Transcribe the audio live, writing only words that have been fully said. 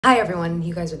Hi everyone,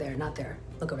 you guys are there, not there,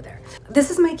 look over there.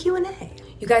 This is my Q&A.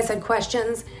 You guys had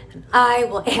questions and I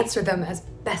will answer them as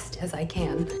best as I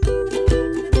can.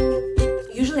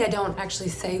 Usually I don't actually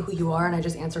say who you are and I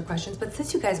just answer questions, but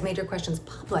since you guys made your questions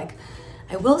public,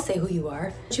 I will say who you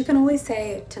are. But you can always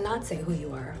say to not say who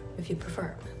you are if you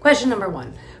prefer. Question number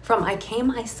 1, from I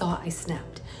came, I saw, I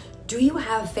snapped. Do you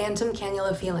have phantom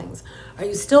cannula feelings? Are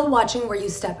you still watching where you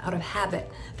step out of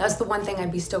habit? That's the one thing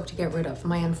I'd be stoked to get rid of,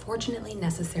 my unfortunately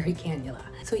necessary cannula.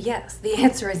 So yes, the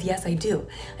answer is yes, I do.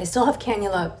 I still have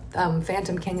cannula,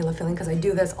 phantom cannula feeling because I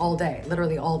do this all day,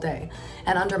 literally all day.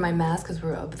 And under my mask, because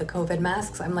we're the COVID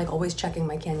masks, I'm like always checking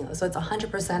my cannula. So it's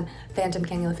 100% phantom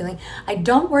cannula feeling. I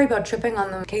don't worry about tripping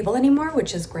on the cable anymore,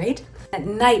 which is great. At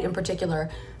night in particular,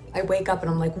 I wake up and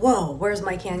I'm like, whoa, where's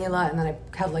my cannula? And then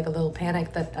I have like a little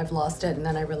panic that I've lost it. And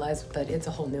then I realize that it's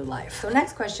a whole new life. So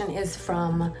next question is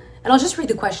from, and I'll just read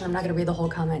the question. I'm not gonna read the whole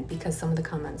comment because some of the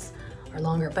comments are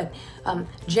longer, but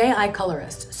J.I.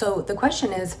 Colorist. So the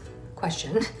question is,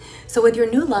 so with your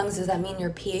new lungs, does that mean your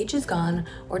pH is gone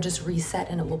or just reset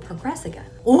and it will progress again?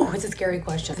 Oh, it's a scary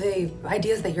question. The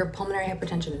idea is that your pulmonary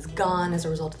hypertension is gone as a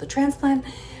result of the transplant.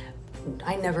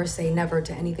 I never say never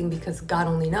to anything because God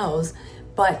only knows.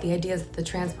 But the idea is that the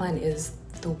transplant is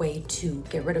the way to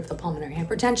get rid of the pulmonary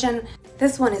hypertension.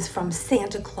 This one is from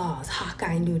Santa Claus,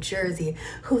 Hawkeye, New Jersey,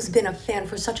 who's been a fan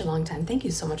for such a long time. Thank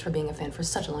you so much for being a fan for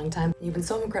such a long time. You've been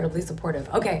so incredibly supportive.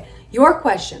 Okay, your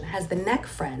question, has the neck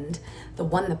friend, the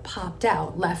one that popped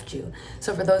out, left you?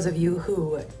 So for those of you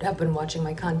who have been watching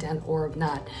my content or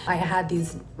not, I had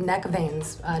these neck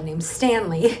veins named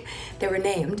Stanley. They were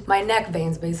named. My neck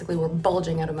veins basically were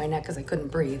bulging out of my neck because I couldn't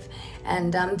breathe.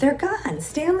 And they're gone.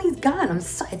 Stanley's gone.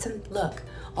 Look,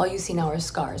 all you see now are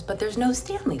scars, but there's no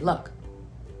Stanley, look.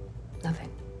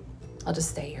 Nothing. I'll just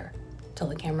stay here till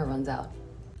the camera runs out.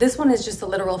 This one is just a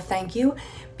literal thank you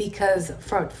because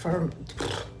for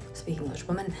speak English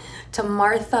woman, to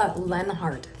Martha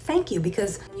Lenhart. Thank you,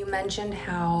 because you mentioned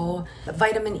how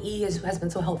vitamin E has been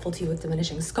so helpful to you with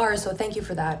diminishing scars, so thank you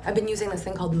for that. I've been using this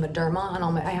thing called Mederma on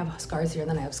all my, I have scars here and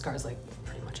then I have scars like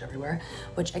pretty much everywhere,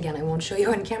 which again, I won't show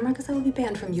you on camera because I will be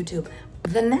banned from YouTube.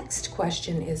 The next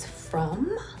question is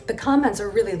from, the comments are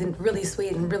really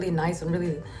sweet and really nice and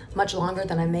really much longer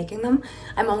than I'm making them.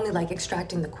 I'm only like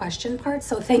extracting the question part,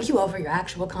 so thank you all for your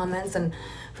actual comments and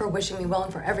for wishing me well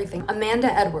and for everything.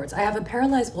 Amanda Edwards, I have a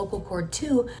paralyzed vocal cord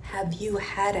too. Have you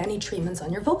had any treatments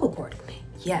on your vocal cord?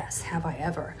 Yes, have I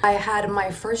ever. I had my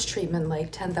first treatment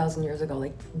like 10,000 years ago,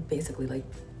 like basically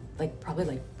probably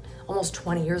like almost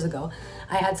 20 years ago.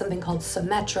 I had something called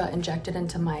Symetra injected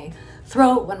into my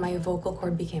throat when my vocal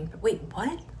cord became, wait,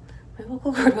 what? My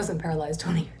vocal cord wasn't paralyzed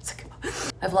 20 years ago.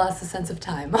 I've lost the sense of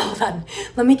time. Hold on,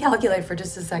 let me calculate for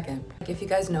just a second. Like, if you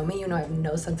guys know me, you know I have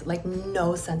no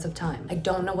sense of time. I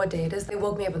don't know what day it is. They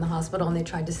woke me up in the hospital and they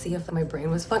tried to see if my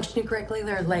brain was functioning correctly.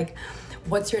 They're like,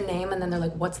 what's your name? And then they're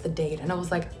like, what's the date? And I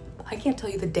was like, I can't tell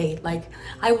you the date. Like,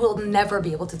 I will never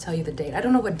be able to tell you the date. I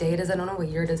don't know what day it is. I don't know what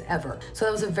year it is ever. So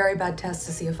that was a very bad test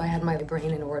to see if I had my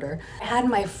brain in order. I had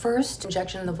my first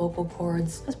injection in the vocal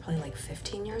cords, it was probably like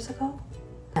 15 years ago.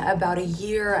 About a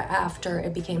year after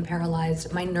it became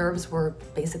paralyzed, my nerves were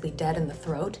basically dead in the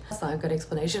throat. That's not a good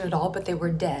explanation at all, but they were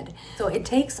dead. So it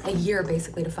takes a year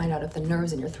basically to find out if the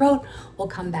nerves in your throat will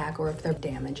come back or if they're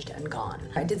damaged and gone.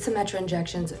 I did Symetra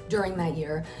injections during that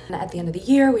year, and at the end of the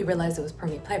year, we realized it was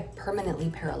permanently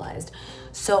paralyzed.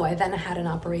 So I then had an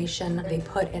operation. They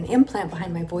put an implant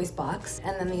behind my voice box,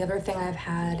 and then the other thing I've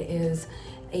had is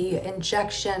a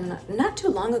injection not too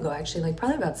long ago, actually, like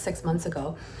probably about 6 months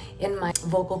ago, in my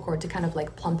vocal cord to kind of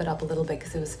like plump it up a little bit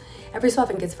because it was, every so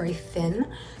often gets very thin.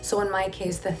 So in my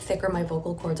case, the thicker my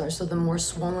vocal cords are, so the more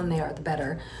swollen they are, the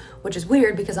better, which is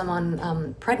weird because I'm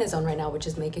on prednisone right now, which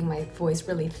is making my voice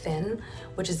really thin,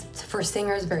 which is for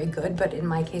singers very good, but in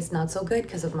my case, not so good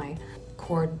because of my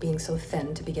cord being so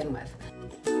thin to begin with.